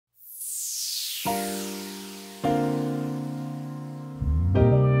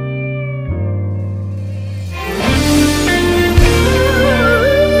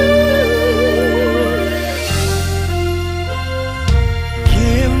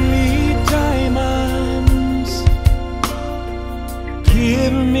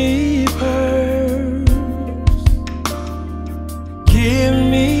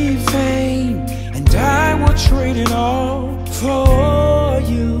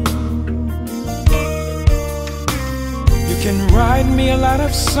a lot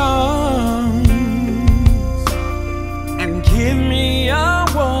of songs and give me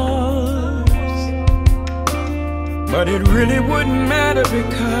awards, but it really wouldn't matter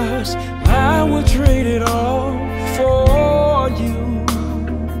because I would trade it all for you.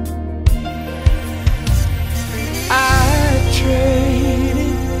 I'd trade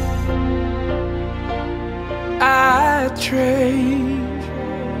it, I'd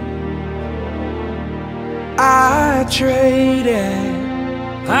trade it,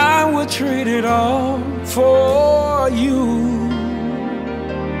 I would trade it all for you.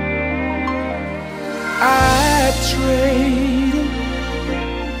 I'd trade it,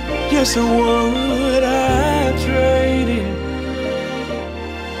 yes I would, I'd trade it,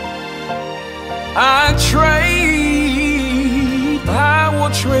 I'd trade, I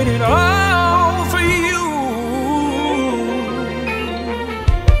would trade it all for you.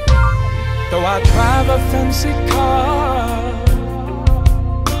 Though I drive a fancy car,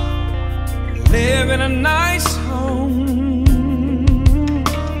 live in a nice home,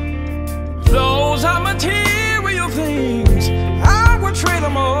 those are material things, I would trade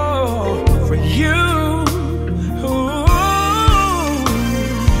them all for you. Ooh,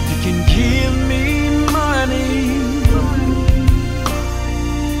 you can give me money,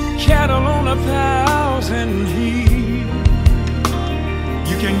 cattle on 1,000 heath.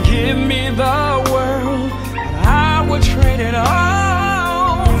 You can give me the world, and I would trade it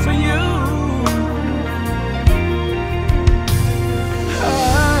all for you.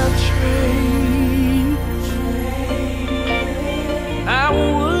 I'd trade, I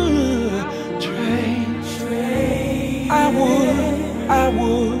would trade, I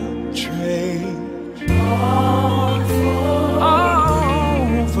would trade all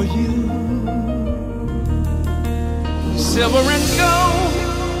for you. Silver and gold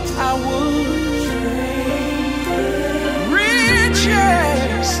I would trade,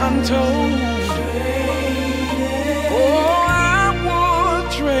 riches untold, oh I would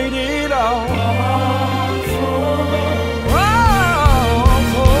trade it all for you.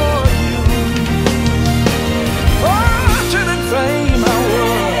 Fortune and fame I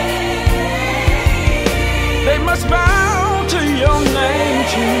would, they must bow to your name,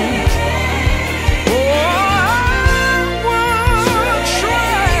 Jesus.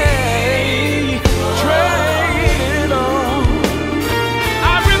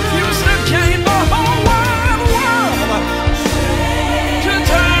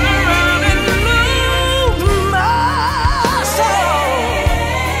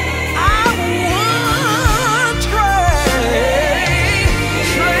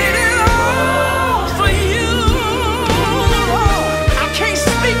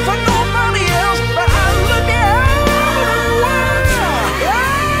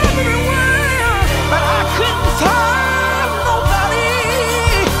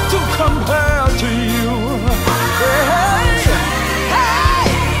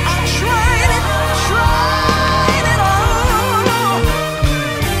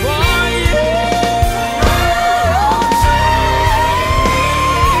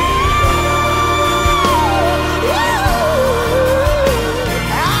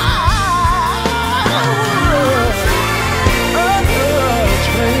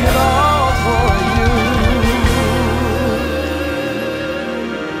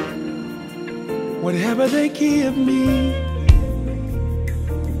 Whatever they give me,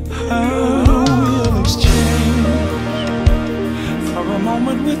 I will exchange for a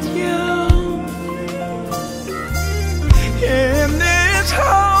moment with you.